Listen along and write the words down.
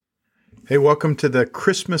Hey, welcome to the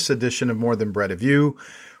Christmas edition of More Than Bread. If you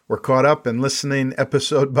were caught up in listening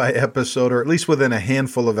episode by episode, or at least within a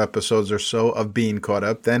handful of episodes or so of being caught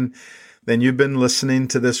up, then you've been listening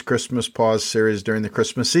to this Christmas Pause series during the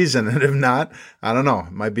Christmas season. And if not, I don't know,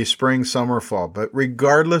 it might be spring, summer, fall. But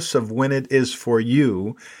regardless of when it is for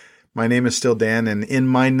you, my name is still Dan, and in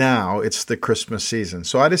my now, it's the Christmas season.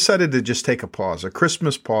 So I decided to just take a pause, a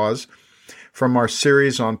Christmas pause, from our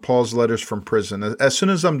series on Paul's letters from prison. As soon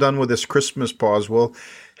as I'm done with this Christmas pause, we'll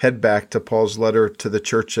head back to Paul's letter to the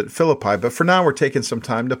church at Philippi. But for now, we're taking some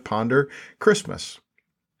time to ponder Christmas.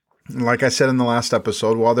 And like I said in the last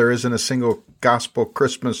episode, while there isn't a single gospel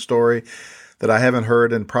Christmas story that I haven't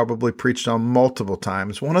heard and probably preached on multiple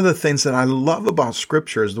times, one of the things that I love about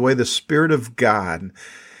Scripture is the way the Spirit of God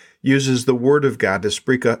uses the Word of God to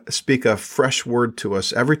speak a fresh word to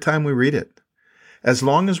us every time we read it, as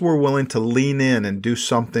long as we're willing to lean in and do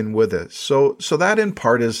something with it. So that in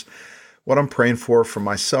part is what I'm praying for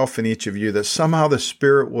myself and each of you, that somehow the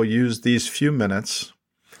Spirit will use these few minutes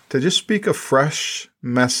to just speak a fresh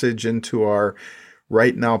message into our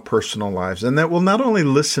right now personal lives, and that we'll not only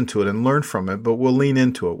listen to it and learn from it, but we'll lean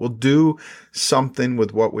into it. We'll do something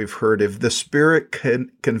with what we've heard. If the Spirit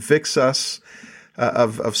convicts us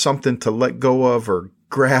of something to let go of or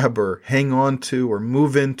grab or hang on to or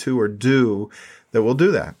move into or do, that we'll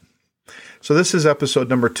do that. So this is episode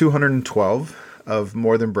number 212 of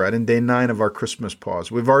More Than Bread and day 9 of our Christmas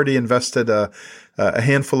pause. We've already invested a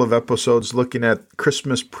handful of episodes looking at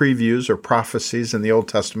Christmas previews or prophecies in the Old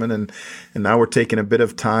Testament, and now we're taking a bit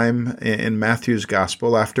of time in Matthew's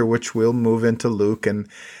Gospel, after which we'll move into Luke, and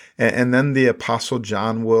then the Apostle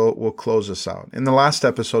John will close us out. In the last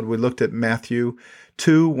episode, we looked at Matthew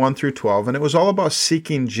 2, 1 through 12, and it was all about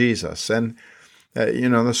seeking Jesus, and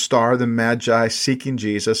the star, the Magi seeking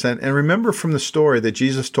Jesus. And remember from the story that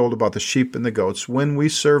Jesus told about the sheep and the goats, when we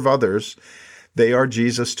serve others, they are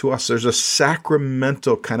Jesus to us. There's a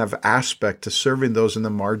sacramental kind of aspect to serving those in the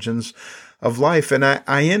margins of life. And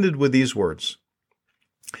I ended with these words.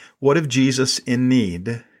 What if Jesus in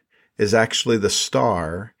need is actually the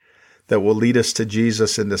star that will lead us to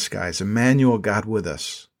Jesus in disguise? Emmanuel, God with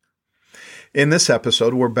us. In this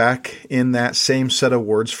episode, we're back in that same set of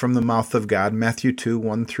words from the mouth of God, Matthew 2,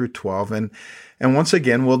 1 through 12. And once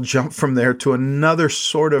again, we'll jump from there to another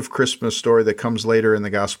sort of Christmas story that comes later in the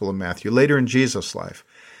Gospel of Matthew, later in Jesus' life.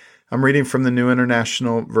 I'm reading from the New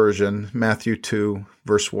International Version, Matthew 2,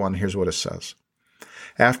 verse 1. Here's what it says.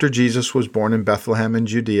 After Jesus was born in Bethlehem in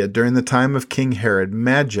Judea, during the time of King Herod,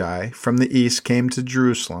 Magi from the east came to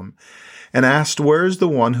Jerusalem and asked, "Where is the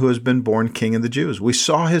one who has been born King of the Jews? We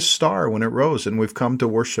saw his star when it rose, and we've come to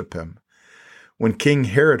worship him." When King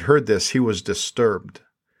Herod heard this, he was disturbed,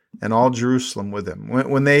 and all Jerusalem with him.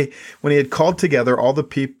 When he had called together all the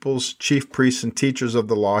people's chief priests and teachers of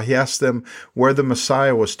the law, he asked them where the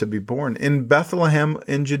Messiah was to be born. "In Bethlehem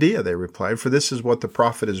in Judea," they replied, "for this is what the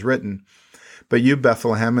prophet has written. But you,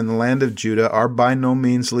 Bethlehem, in the land of Judah, are by no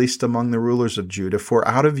means least among the rulers of Judah, for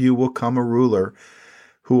out of you will come a ruler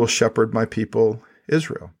who will shepherd my people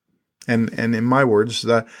Israel." And in my words,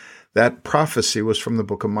 that prophecy was from the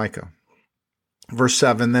book of Micah. Verse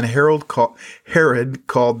 7, then Herod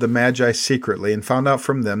called the Magi secretly and found out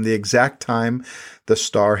from them the exact time the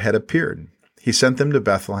star had appeared. He sent them to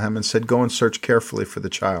Bethlehem and said, "Go and search carefully for the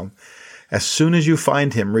child. As soon as you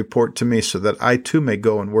find him, report to me so that I too may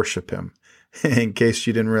go and worship him." In case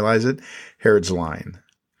you didn't realize it, Herod's lying.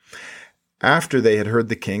 After they had heard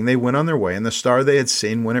the king, they went on their way, and the star they had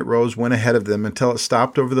seen when it rose went ahead of them until it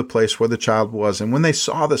stopped over the place where the child was. And when they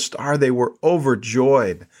saw the star, they were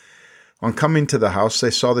overjoyed. On coming to the house, they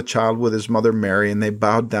saw the child with his mother Mary, and they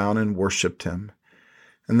bowed down and worshipped him.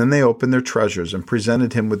 And then they opened their treasures and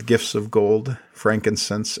presented him with gifts of gold,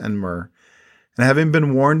 frankincense, and myrrh. And having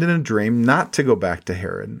been warned in a dream not to go back to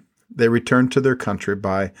Herod, they returned to their country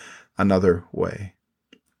by another way.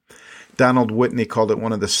 Donald Whitney called it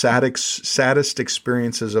one of the saddest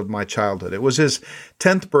experiences of my childhood. It was his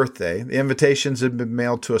 10th birthday. The invitations had been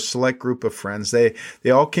mailed to a select group of friends. They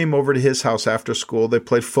all came over to his house after school. They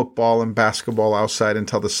played football and basketball outside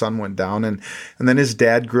until the sun went down. And then his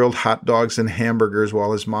dad grilled hot dogs and hamburgers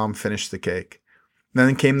while his mom finished the cake. And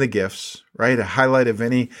then came the gifts, right? A highlight of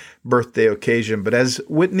any birthday occasion. But as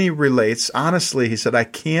Whitney relates, honestly, he said, I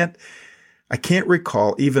can't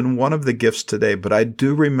recall even one of the gifts today, but I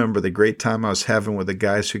do remember the great time I was having with the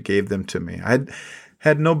guys who gave them to me. I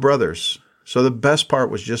had no brothers, so the best part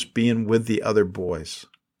was just being with the other boys.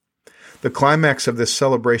 The climax of this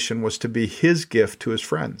celebration was to be his gift to his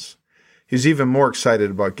friends. He was even more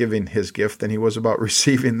excited about giving his gift than he was about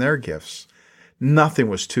receiving their gifts. Nothing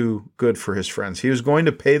was too good for his friends. He was going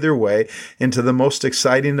to pay their way into the most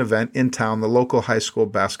exciting event in town, the local high school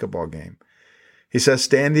basketball game. He says,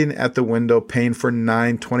 standing at the window, paying for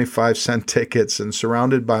 9 25-cent tickets and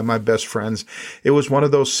surrounded by my best friends, it was one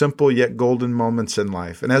of those simple yet golden moments in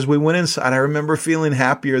life. And as we went inside, I remember feeling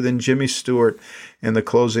happier than Jimmy Stewart in the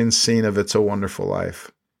closing scene of It's a Wonderful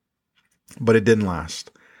Life. But it didn't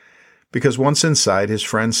last. Because once inside, his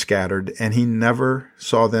friends scattered, and he never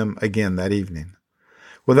saw them again that evening.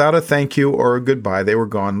 Without a thank you or a goodbye, they were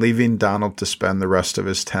gone, leaving Donald to spend the rest of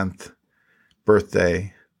his 10th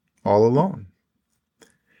birthday all alone.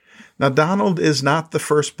 Now, Donald is not the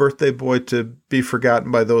first birthday boy to be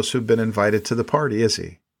forgotten by those who've been invited to the party, is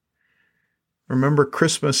he? Remember,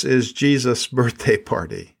 Christmas is Jesus' birthday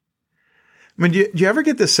party. I mean, do you ever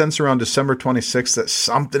get this sense around December 26th that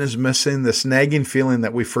something is missing, this nagging feeling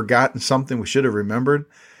that we've forgotten something we should have remembered?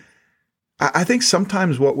 I think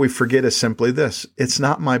sometimes what we forget is simply this: it's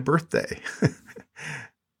not my birthday.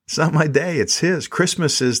 It's not my day, it's his.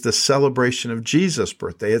 Christmas is the celebration of Jesus'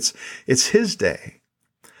 birthday. It's his day.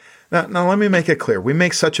 Now, let me make it clear. We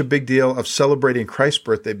make such a big deal of celebrating Christ's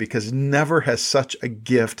birthday because never has such a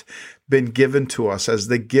gift been given to us as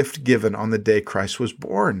the gift given on the day Christ was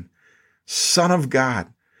born. Son of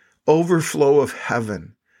God, overflow of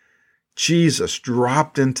heaven. Jesus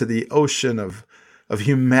dropped into the ocean of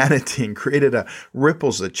humanity and created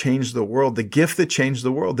ripples that changed the world, the gift that changed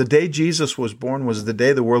the world. The day Jesus was born was the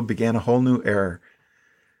day the world began a whole new era.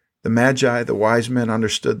 The Magi, the wise men,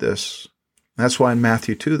 understood this. That's why in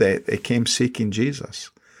Matthew 2, they came seeking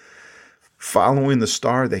Jesus. Following the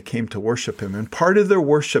star, they came to worship him. And part of their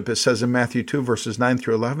worship, it says in Matthew 2, verses 9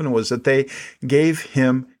 through 11, was that they gave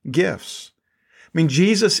him gifts. I mean,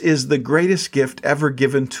 Jesus is the greatest gift ever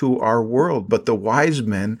given to our world, but the wise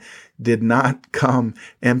men did not come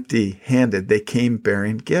empty-handed. They came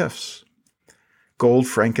bearing gifts. Gold,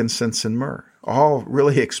 frankincense, and myrrh. All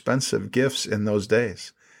really expensive gifts in those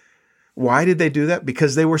days. Why did they do that?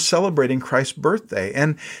 Because they were celebrating Christ's birthday.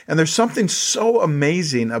 And there's something so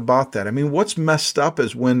amazing about that. I mean, what's messed up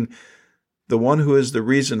is when the one who is the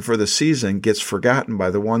reason for the season gets forgotten by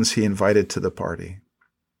the ones he invited to the party.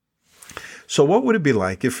 So what would it be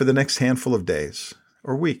like if for the next handful of days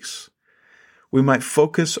or weeks, we might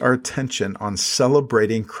focus our attention on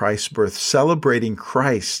celebrating Christ's birth, celebrating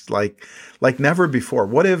Christ like never before?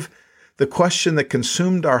 What if the question that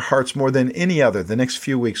consumed our hearts more than any other the next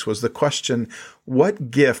few weeks was the question,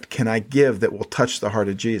 what gift can I give that will touch the heart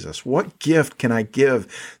of Jesus? What gift can I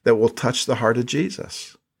give that will touch the heart of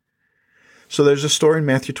Jesus? So there's a story in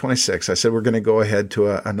Matthew 26. I said we're going to go ahead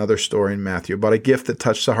to another story in Matthew about a gift that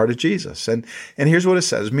touched the heart of Jesus. And here's what it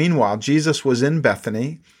says. Meanwhile, Jesus was in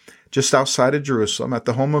Bethany, just outside of Jerusalem, at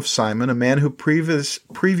the home of Simon, a man who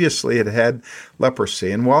previously had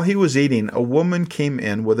leprosy. And while he was eating, a woman came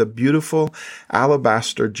in with a beautiful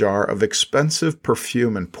alabaster jar of expensive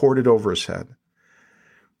perfume and poured it over his head.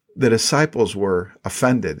 The disciples were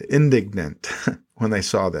offended, indignant when they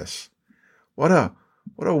saw this. What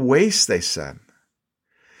a waste, they said.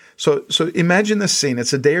 So imagine this scene.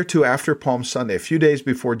 It's a day or two after Palm Sunday, a few days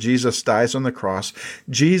before Jesus dies on the cross.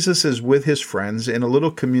 Jesus is with his friends in a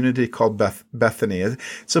little community called Bethany.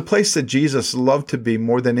 It's a place that Jesus loved to be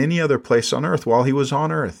more than any other place on earth while he was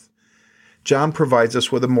on earth. John provides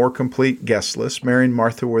us with a more complete guest list. Mary and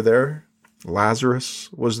Martha were there.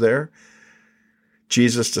 Lazarus was there.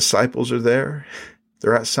 Jesus' disciples are there.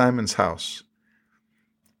 They're at Simon's house.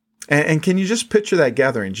 And can you just picture that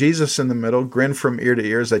gathering? Jesus in the middle, grin from ear to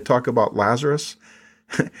ear as they talk about Lazarus.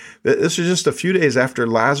 This was just a few days after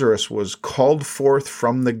Lazarus was called forth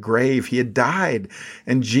from the grave. He had died,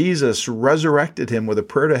 and Jesus resurrected him with a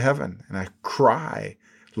prayer to heaven and a cry,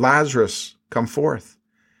 Lazarus, come forth.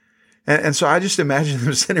 And so I just imagine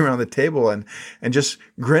them sitting around the table and just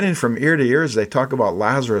grinning from ear to ear as they talk about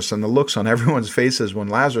Lazarus and the looks on everyone's faces when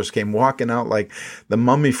Lazarus came walking out like the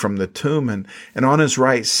mummy from the tomb. And on his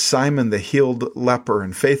right, Simon, the healed leper,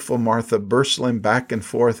 and faithful Martha bustling back and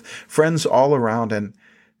forth, friends all around. And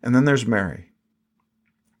then there's Mary.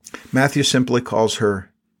 Matthew simply calls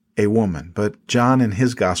her a woman, but John in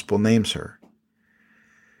his gospel names her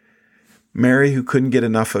Mary, who couldn't get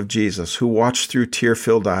enough of Jesus, who watched through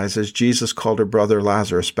tear-filled eyes as Jesus called her brother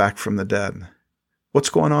Lazarus back from the dead. What's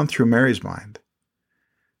going on through Mary's mind?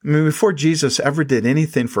 I mean, before Jesus ever did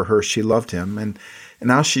anything for her, she loved him, and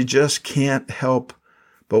now she just can't help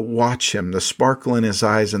but watch him, the sparkle in his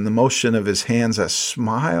eyes and the motion of his hands, that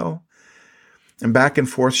smile. And back and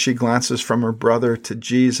forth she glances from her brother to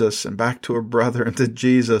Jesus and back to her brother and to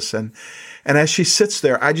Jesus. And as she sits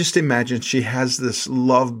there, I just imagine she has this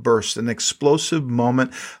love burst, an explosive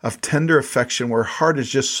moment of tender affection where her heart is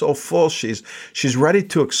just so full, she's ready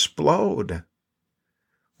to explode.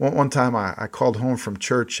 One time I called home from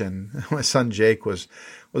church, and my son Jake was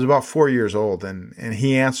about 4 years old, and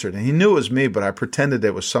he answered, and he knew it was me, but I pretended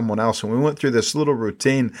it was someone else. And we went through this little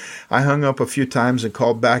routine. I hung up a few times and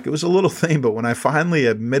called back. It was a little thing, but when I finally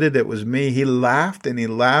admitted it was me, he laughed and he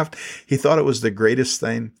laughed. He thought it was the greatest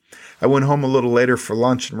thing. I went home a little later for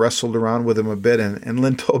lunch and wrestled around with him a bit. And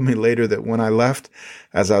Lynn told me later that when I left,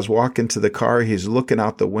 as I was walking to the car, he's looking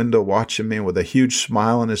out the window, watching me with a huge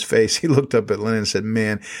smile on his face. He looked up at Lynn and said,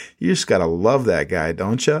 "Man, you just got to love that guy,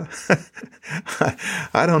 don't you?"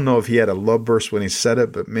 I don't know if he had a love burst when he said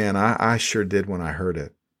it, but man, I sure did when I heard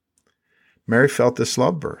it. Mary felt this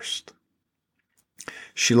love burst.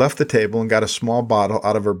 She left the table and got a small bottle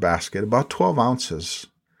out of her basket, about 12 ounces.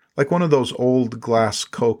 Like one of those old glass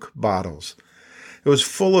Coke bottles. It was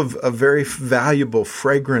full of a very valuable,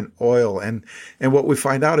 fragrant oil. And what we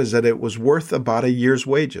find out is that it was worth about a year's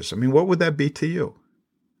wages. I mean, what would that be to you?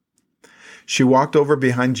 She walked over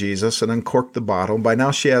behind Jesus and uncorked the bottle. By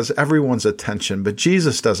now she has everyone's attention, but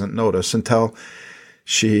Jesus doesn't notice until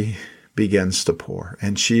she begins to pour.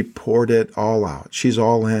 And she poured it all out. She's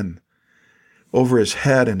all in. Over his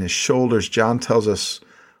head and his shoulders, John tells us,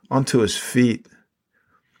 onto his feet.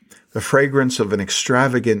 The fragrance of an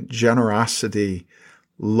extravagant generosity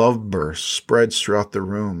love burst spreads throughout the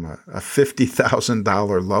room, a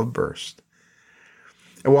 $50,000 love burst.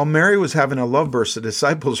 And while Mary was having a love burst, the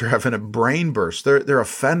disciples are having a brain burst. They're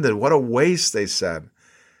offended. What a waste, they said.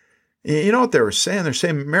 You know what they were saying? They're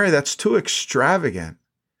saying, "Mary, that's too extravagant."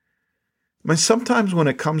 I mean, sometimes when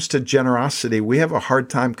it comes to generosity, we have a hard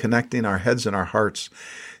time connecting our heads and our hearts.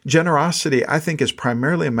 Generosity, I think, is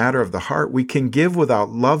primarily a matter of the heart. We can give without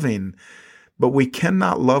loving, but we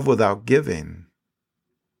cannot love without giving.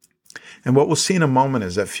 And what we'll see in a moment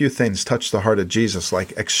is that few things touch the heart of Jesus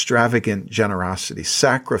like extravagant generosity,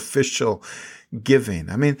 sacrificial giving.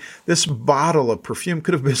 I mean, this bottle of perfume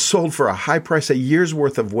could have been sold for a high price, a year's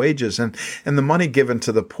worth of wages, and the money given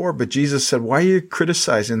to the poor. But Jesus said, "Why are you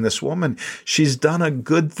criticizing this woman? She's done a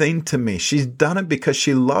good thing to me. She's done it because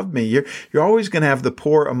she loved me. You're always going to have the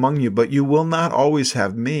poor among you, but you will not always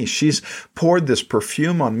have me. She's poured this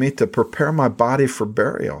perfume on me to prepare my body for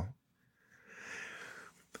burial."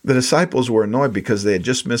 The disciples were annoyed because they had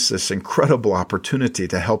just missed this incredible opportunity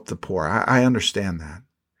to help the poor. I understand that.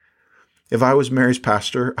 If I was Mary's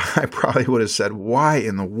pastor, I probably would have said, "Why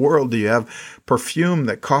in the world do you have perfume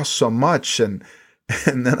that costs so much?" And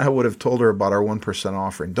then I would have told her about our 1%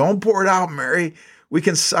 offering. "Don't pour it out, Mary. We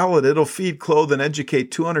can sell it. It'll feed, clothe, and educate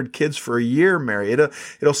 200 kids for a year, Mary.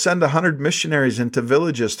 It'll send 100 missionaries into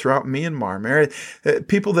villages throughout Myanmar. Mary,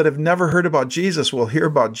 people that have never heard about Jesus will hear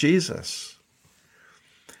about Jesus."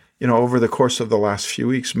 You know, over the course of the last few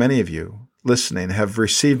weeks, many of you listening have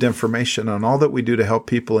received information on all that we do to help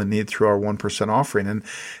people in need through our 1% offering.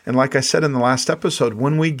 And like I said in the last episode,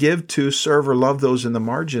 when we give to, serve, or love those in the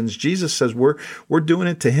margins, Jesus says we're doing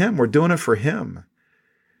it to him. We're doing it for him.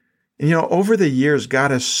 And you know, over the years,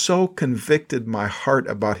 God has so convicted my heart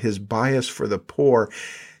about his bias for the poor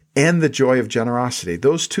and the joy of generosity.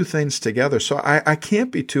 Those two things together. So I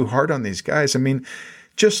can't be too hard on these guys. I mean,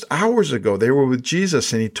 just hours ago, they were with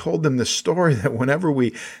Jesus, and he told them the story that whenever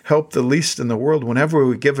we help the least in the world, whenever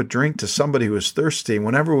we give a drink to somebody who is thirsty,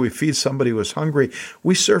 whenever we feed somebody who is hungry,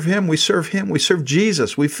 we serve him, we serve him, we serve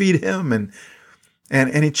Jesus, we feed him.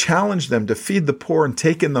 And he challenged them to feed the poor and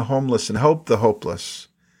take in the homeless and help the hopeless.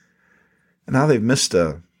 And now they've missed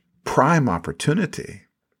a prime opportunity.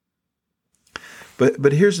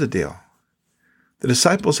 But here's the deal. The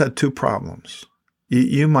disciples had two problems.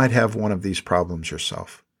 You might have one of these problems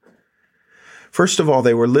yourself. First of all,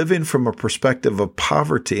 they were living from a perspective of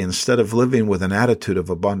poverty instead of living with an attitude of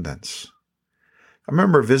abundance. I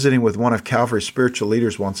remember visiting with one of Calvary's spiritual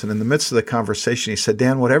leaders once, and in the midst of the conversation, he said,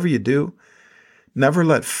 "Dan, whatever you do, never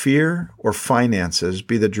let fear or finances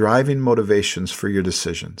be the driving motivations for your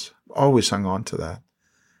decisions." Always hung on to that.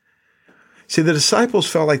 See, the disciples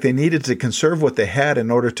felt like they needed to conserve what they had in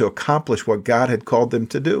order to accomplish what God had called them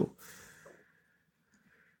to do.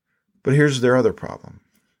 But here's their other problem.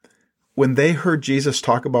 When they heard Jesus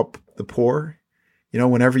talk about the poor, you know,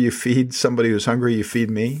 whenever you feed somebody who's hungry, you feed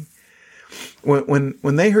me.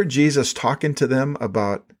 When they heard Jesus talking to them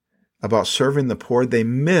about serving the poor, they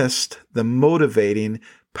missed the motivating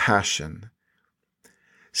passion.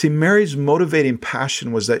 See, Mary's motivating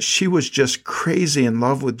passion was that she was just crazy in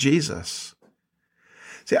love with Jesus.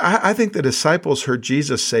 See, I think the disciples heard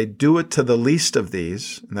Jesus say, do it to the least of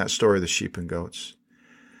these, in that story of the sheep and goats.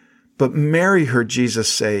 But Mary heard Jesus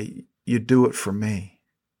say, you do it for me.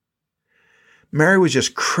 Mary was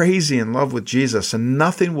just crazy in love with Jesus, and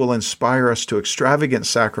nothing will inspire us to extravagant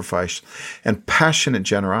sacrifice and passionate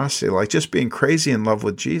generosity like just being crazy in love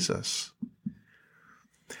with Jesus.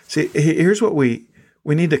 See, here's what we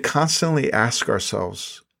need to constantly ask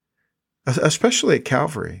ourselves, especially at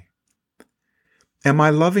Calvary. Am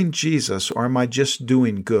I loving Jesus, or am I just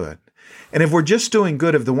doing good? And if we're just doing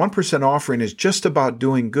good, if the 1% offering is just about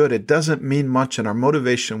doing good, it doesn't mean much and our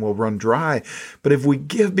motivation will run dry. But if we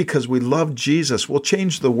give because we love Jesus, we'll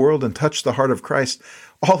change the world and touch the heart of Christ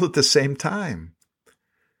all at the same time.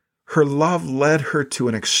 Her love led her to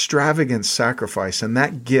an extravagant sacrifice, and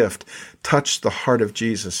that gift touched the heart of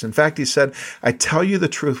Jesus. In fact, he said, I tell you the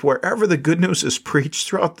truth, wherever the good news is preached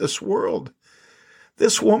throughout this world,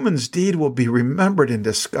 this woman's deed will be remembered and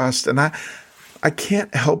discussed. And I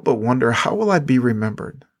can't help but wonder, how will I be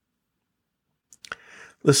remembered?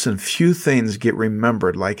 Listen, few things get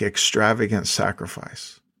remembered like extravagant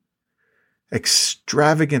sacrifice.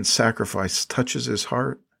 Extravagant sacrifice touches his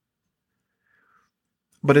heart.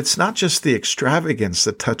 But it's not just the extravagance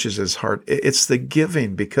that touches his heart. It's the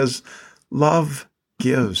giving, because love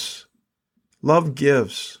gives. Love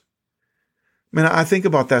gives. I mean, I think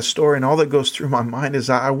about that story, and all that goes through my mind is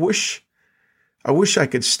I wish I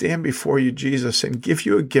could stand before you, Jesus, and give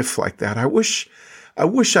you a gift like that. I wish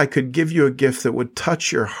I could give you a gift that would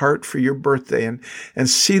touch your heart for your birthday and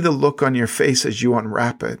see the look on your face as you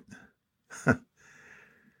unwrap it.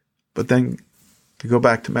 But then, to go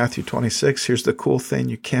back to Matthew 26, here's the cool thing,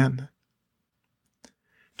 you can.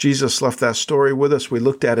 Jesus left that story with us. We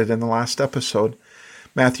looked at it in the last episode,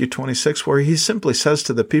 Matthew 26, where he simply says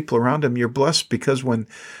to the people around him, you're blessed because when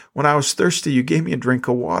I was thirsty, you gave me a drink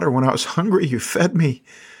of water. When I was hungry, you fed me.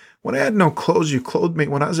 When I had no clothes, you clothed me.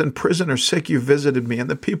 When I was in prison or sick, you visited me. And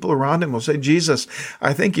the people around him will say, Jesus,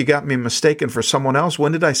 I think you got me mistaken for someone else.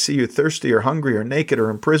 When did I see you thirsty or hungry or naked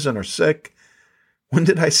or in prison or sick? When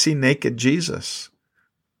did I see naked Jesus?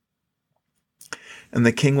 And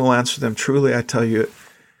the king will answer them, truly, I tell you,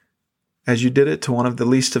 as you did it to one of the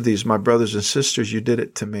least of these, my brothers and sisters, you did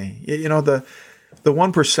it to me. You know, the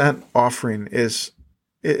 1% offering is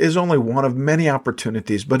only one of many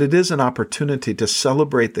opportunities, but it is an opportunity to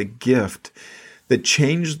celebrate the gift that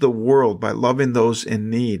changed the world by loving those in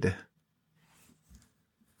need.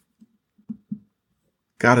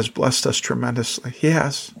 God has blessed us tremendously. He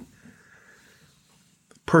has.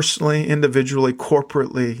 Personally, individually,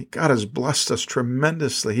 corporately, God has blessed us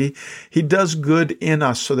tremendously. He does good in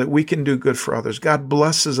us so that we can do good for others. God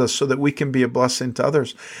blesses us so that we can be a blessing to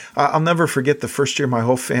others. I'll never forget the first year my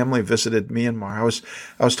whole family visited Myanmar.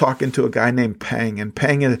 I was talking to a guy named Pang, and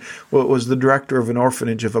Pang was the director of an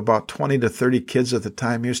orphanage of about 20 to 30 kids at the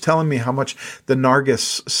time. He was telling me how much the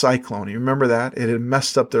Nargis cyclone, you remember that? It had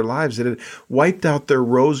messed up their lives. It had wiped out their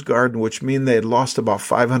rose garden, which means they had lost about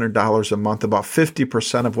 $500 a month, about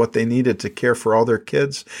 50% of what they needed to care for all their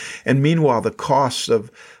kids. And meanwhile, the costs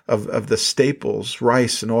of the staples,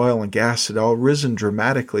 rice and oil and gas, had all risen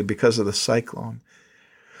dramatically because of the cyclone.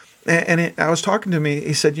 And I was talking to me,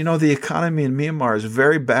 he said, you know, the economy in Myanmar is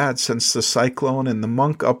very bad since the cyclone and the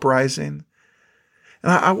monk uprising.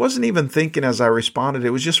 And I wasn't even thinking as I responded. It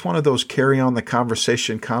was just one of those carry on the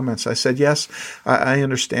conversation comments. I said, yes, I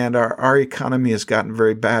understand our economy has gotten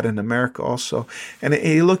very bad in America also. And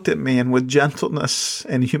he looked at me, and with gentleness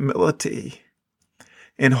and humility,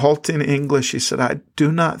 in halting English, he said, I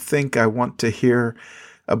do not think I want to hear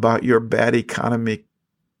about your bad economy,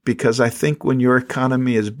 because I think when your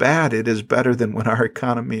economy is bad, it is better than when our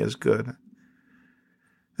economy is good.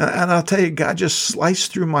 And I'll tell you, God just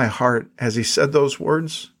sliced through my heart as he said those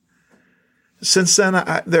words. Since then,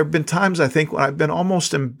 there have been times, I think, when I've been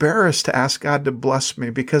almost embarrassed to ask God to bless me,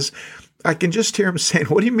 because I can just hear him saying,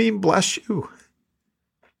 what do you mean bless you?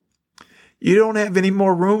 You don't have any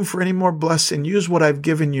more room for any more blessing. Use what I've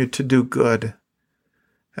given you to do good.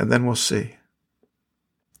 And then we'll see.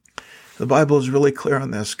 The Bible is really clear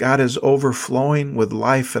on this. God is overflowing with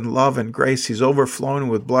life and love and grace. He's overflowing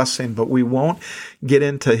with blessing, but we won't get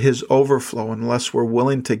into his overflow unless we're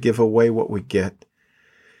willing to give away what we get.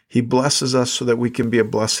 He blesses us so that we can be a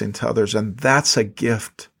blessing to others, and that's a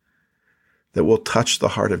gift that will touch the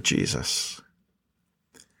heart of Jesus.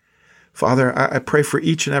 Father, I pray for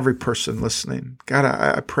each and every person listening. God,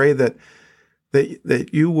 I pray that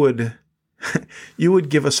you would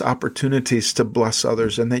give us opportunities to bless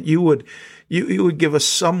others, and that you would give us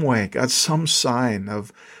some way, God, some sign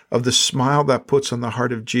of the smile that puts on the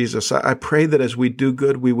heart of Jesus. I pray that as we do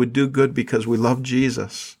good, we would do good because we love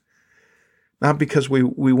Jesus, not because we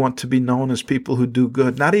want to be known as people who do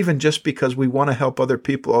good, not even just because we want to help other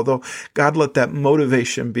people, although God, let that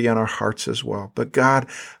motivation be in our hearts as well. But God,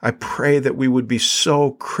 I pray that we would be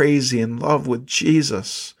so crazy in love with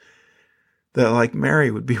Jesus that, like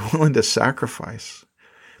Mary, would be willing to sacrifice.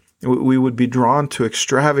 We would be drawn to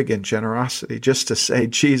extravagant generosity just to say,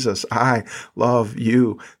 Jesus, I love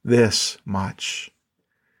you this much.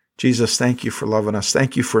 Jesus, thank you for loving us.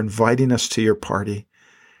 Thank you for inviting us to your party.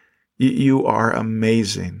 You are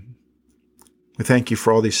amazing. We thank you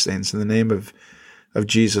for all these things. In the name of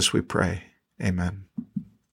Jesus, we pray. Amen.